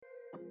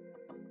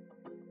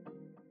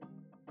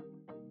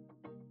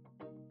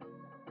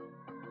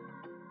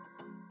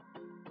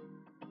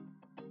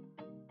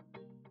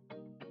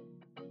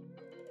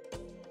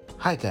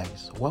Hi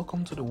guys,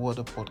 welcome to the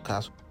Water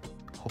Podcast.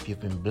 Hope you've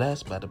been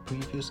blessed by the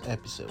previous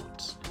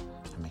episodes.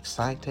 I'm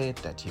excited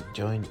that you've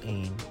joined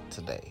in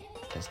today.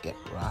 Let's get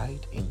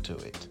right into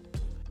it.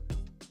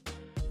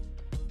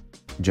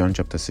 John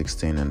chapter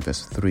 16 and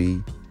verse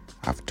 3.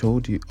 I've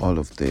told you all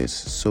of this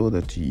so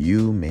that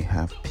you may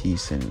have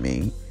peace in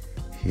me.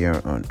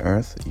 Here on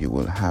earth you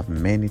will have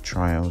many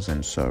trials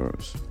and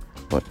sorrows,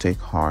 but take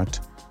heart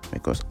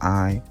because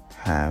I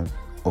have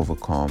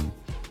overcome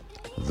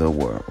the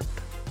world.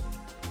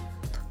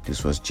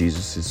 This was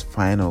Jesus'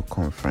 final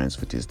conference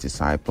with his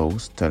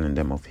disciples, telling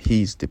them of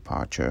his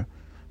departure,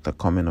 the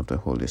coming of the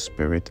Holy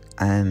Spirit,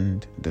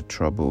 and the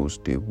troubles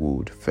they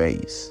would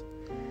face.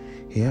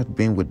 He had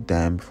been with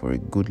them for a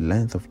good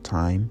length of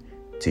time,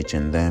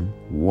 teaching them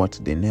what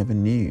they never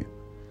knew.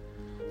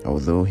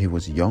 Although he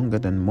was younger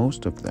than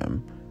most of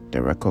them, they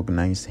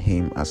recognized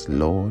him as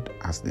Lord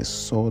as they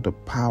saw the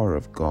power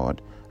of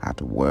God at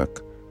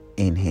work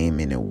in him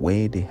in a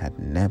way they had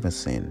never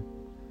seen.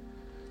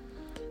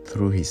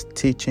 Through his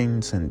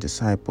teachings and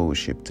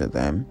discipleship to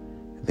them,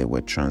 they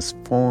were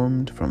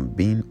transformed from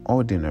being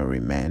ordinary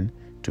men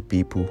to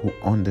people who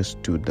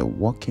understood the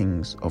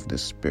workings of the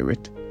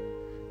Spirit,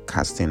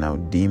 casting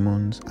out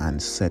demons and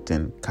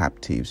setting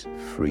captives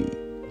free.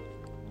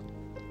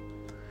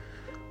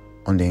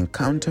 On the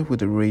encounter with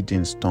the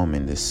raging storm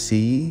in the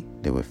sea,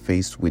 they were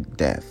faced with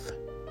death.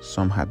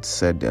 Some had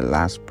said their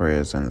last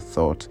prayers and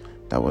thought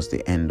that was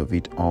the end of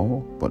it all,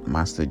 but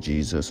Master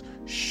Jesus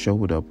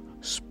showed up,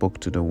 spoke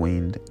to the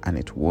wind, and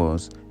it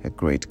was a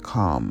great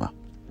calm.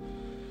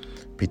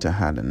 Peter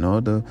had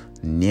another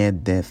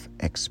near-death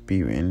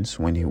experience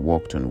when he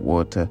walked on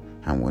water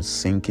and was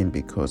sinking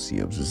because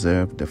he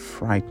observed the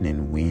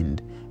frightening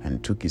wind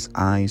and took his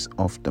eyes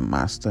off the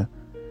Master.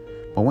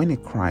 But when he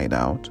cried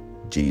out,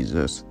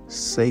 Jesus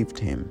saved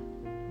him.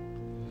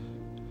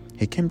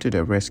 He came to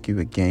their rescue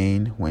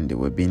again when they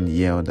were being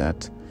yelled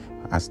at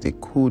as they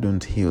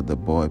couldn't heal the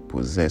boy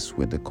possessed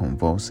with the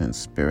convulsing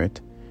spirit.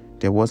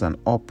 There was an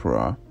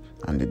uproar,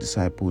 and the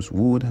disciples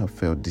would have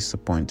felt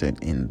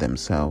disappointed in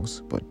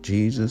themselves, but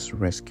Jesus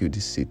rescued the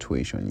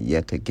situation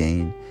yet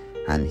again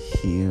and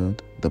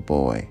healed the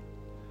boy.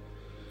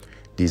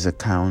 These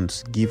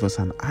accounts give us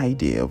an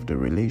idea of the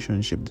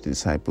relationship the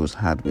disciples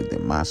had with the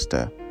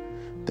Master.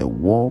 They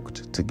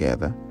walked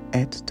together,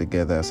 ate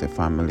together as a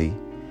family,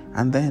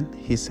 and then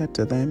he said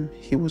to them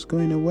he was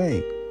going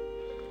away.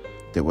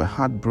 They were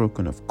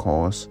heartbroken, of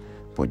course,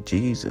 but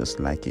Jesus,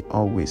 like he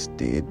always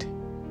did,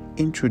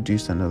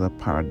 introduced another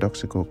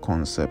paradoxical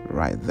concept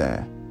right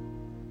there.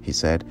 He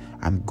said,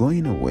 I'm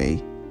going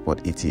away,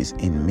 but it is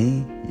in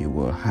me you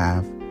will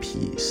have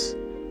peace.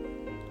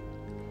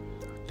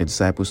 The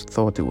disciples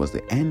thought it was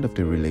the end of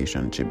the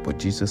relationship, but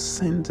Jesus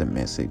sent a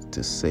message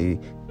to say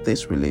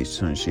this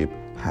relationship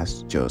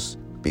has just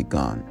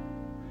begun.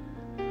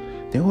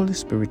 The Holy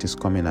Spirit is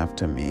coming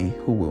after me,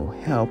 who will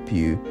help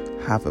you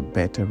have a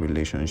better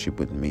relationship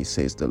with me,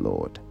 says the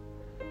Lord.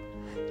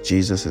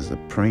 Jesus is the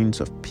Prince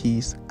of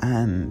Peace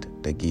and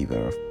the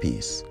giver of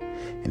peace.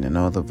 In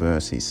another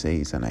verse he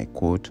says, and I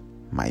quote,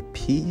 my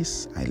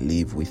peace I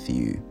leave with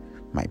you,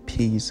 my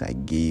peace I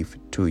give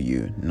to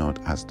you, not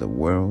as the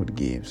world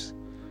gives.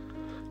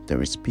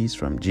 There is peace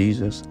from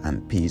Jesus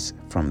and peace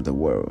from the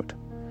world.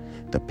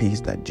 The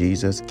peace that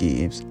Jesus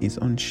gives is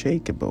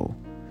unshakable.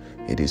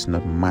 It is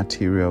not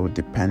material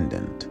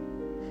dependent.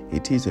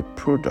 It is a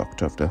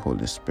product of the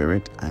Holy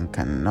Spirit and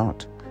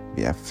cannot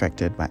be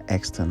affected by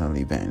external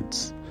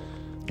events.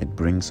 It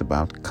brings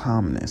about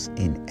calmness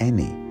in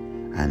any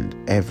and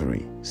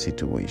every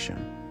situation.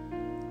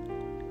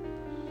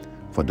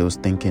 For those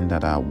thinking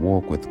that our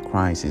walk with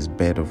Christ is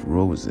bed of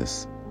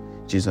roses,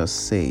 Jesus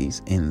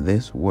says in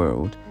this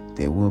world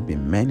there will be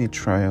many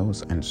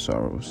trials and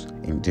sorrows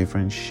in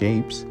different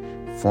shapes,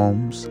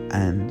 forms,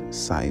 and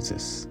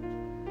sizes.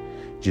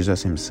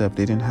 Jesus himself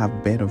didn't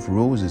have bed of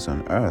roses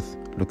on earth.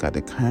 Look at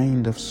the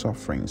kind of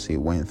sufferings he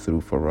went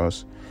through for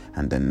us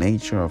and the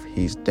nature of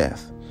his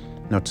death.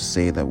 Not to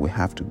say that we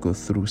have to go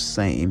through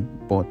same,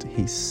 but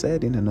he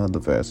said in another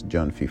verse,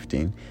 John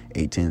 15,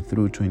 18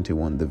 through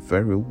 21, the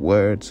very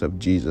words of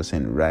Jesus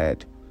in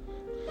red.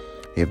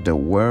 If the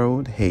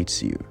world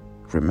hates you,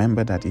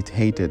 remember that it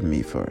hated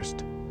me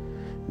first.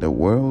 The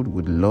world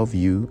would love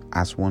you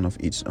as one of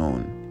its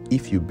own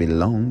if you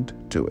belonged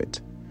to it,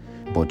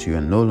 but you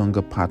are no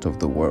longer part of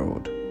the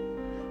world.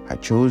 I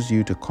chose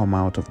you to come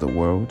out of the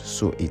world,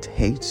 so it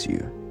hates you.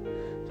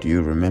 Do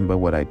you remember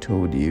what I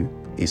told you?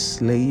 A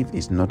slave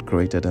is not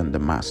greater than the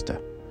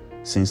master.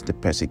 Since they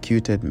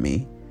persecuted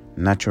me,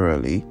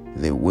 naturally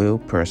they will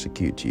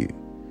persecute you.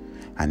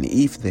 And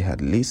if they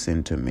had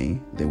listened to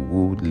me, they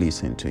would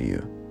listen to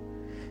you.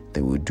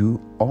 They will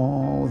do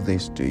all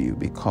this to you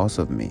because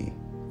of me,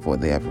 for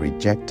they have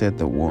rejected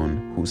the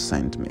one who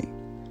sent me.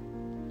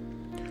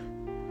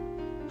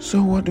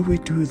 So what do we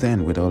do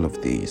then with all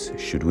of these?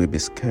 Should we be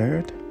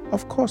scared?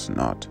 Of course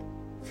not.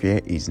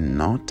 Fear is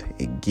not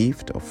a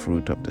gift or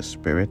fruit of the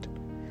Spirit.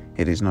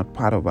 It is not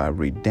part of our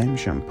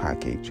redemption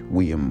package.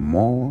 We are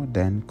more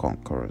than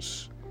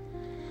conquerors.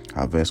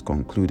 Our verse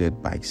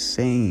concluded by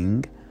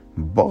saying,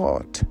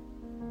 but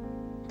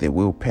They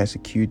will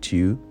persecute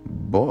you,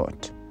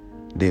 but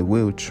they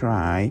will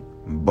try,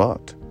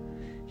 but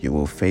you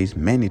will face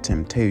many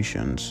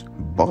temptations,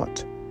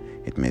 but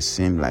it may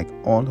seem like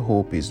all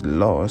hope is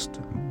lost,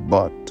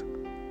 but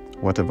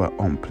whatever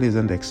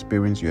unpleasant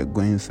experience you're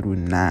going through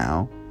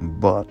now,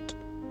 but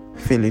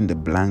fill in the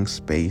blank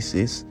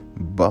spaces,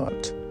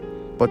 but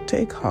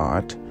take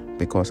heart,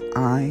 because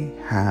I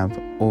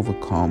have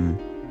overcome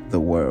the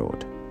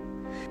world.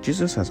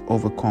 Jesus has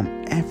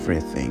overcome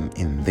everything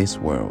in this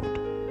world.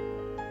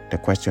 The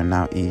question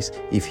now is,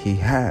 if he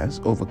has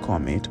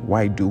overcome it,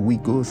 why do we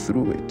go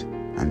through it?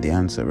 And the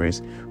answer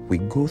is, we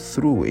go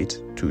through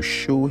it to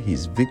show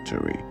his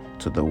victory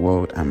to the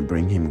world and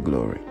bring him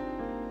glory.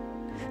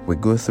 We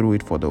go through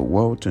it for the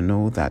world to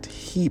know that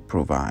he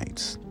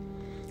provides,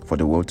 for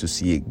the world to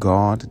see a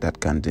God that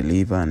can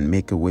deliver and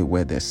make a way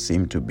where there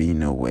seemed to be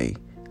no way,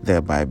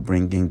 thereby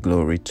bringing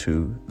glory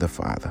to the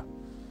Father.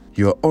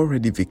 You are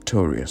already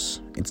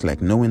victorious. It's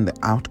like knowing the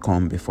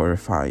outcome before a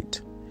fight.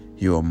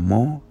 You are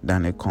more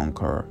than a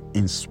conqueror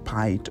in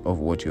spite of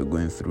what you're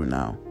going through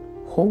now.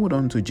 Hold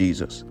on to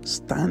Jesus.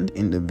 Stand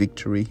in the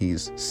victory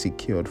he's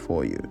secured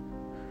for you,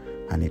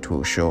 and it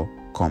will sure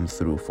come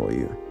through for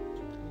you.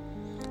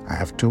 I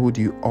have told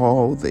you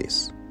all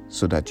this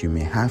so that you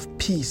may have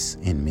peace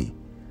in me.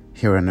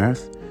 Here on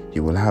earth,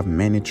 you will have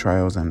many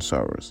trials and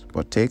sorrows,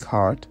 but take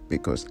heart,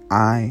 because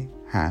I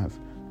have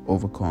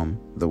overcome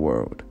the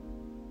world.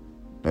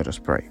 Let us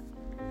pray.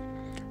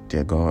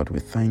 Dear God, we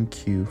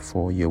thank you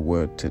for your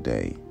word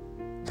today.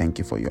 Thank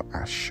you for your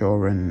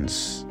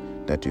assurance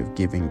that you've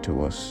given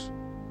to us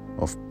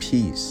of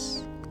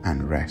peace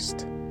and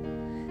rest.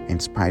 In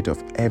spite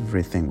of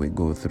everything we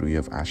go through,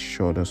 you've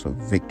assured us of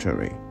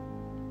victory.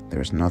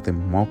 There is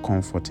nothing more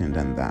comforting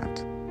than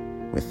that.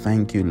 We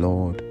thank you,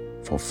 Lord,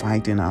 for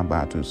fighting our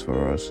battles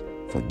for us,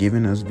 for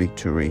giving us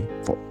victory,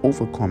 for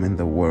overcoming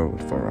the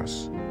world for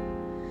us.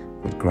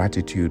 With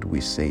gratitude, we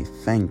say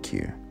thank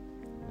you.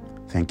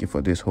 Thank you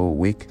for this whole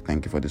week.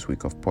 Thank you for this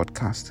week of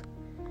podcast.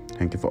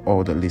 Thank you for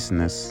all the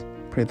listeners.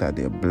 Pray that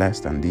they are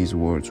blessed and these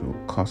words will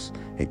cause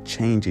a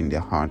change in their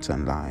hearts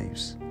and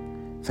lives.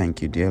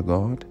 Thank you, dear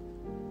God.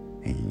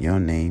 In your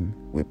name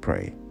we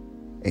pray.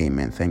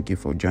 Amen. Thank you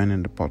for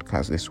joining the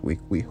podcast this week.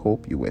 We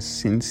hope you were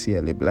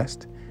sincerely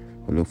blessed.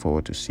 We look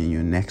forward to seeing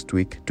you next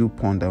week. Do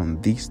ponder on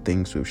these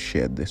things we've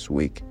shared this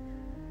week,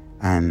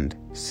 and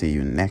see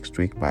you next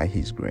week by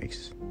his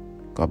grace.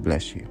 God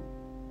bless you.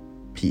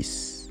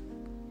 Peace.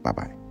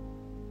 Bye-bye.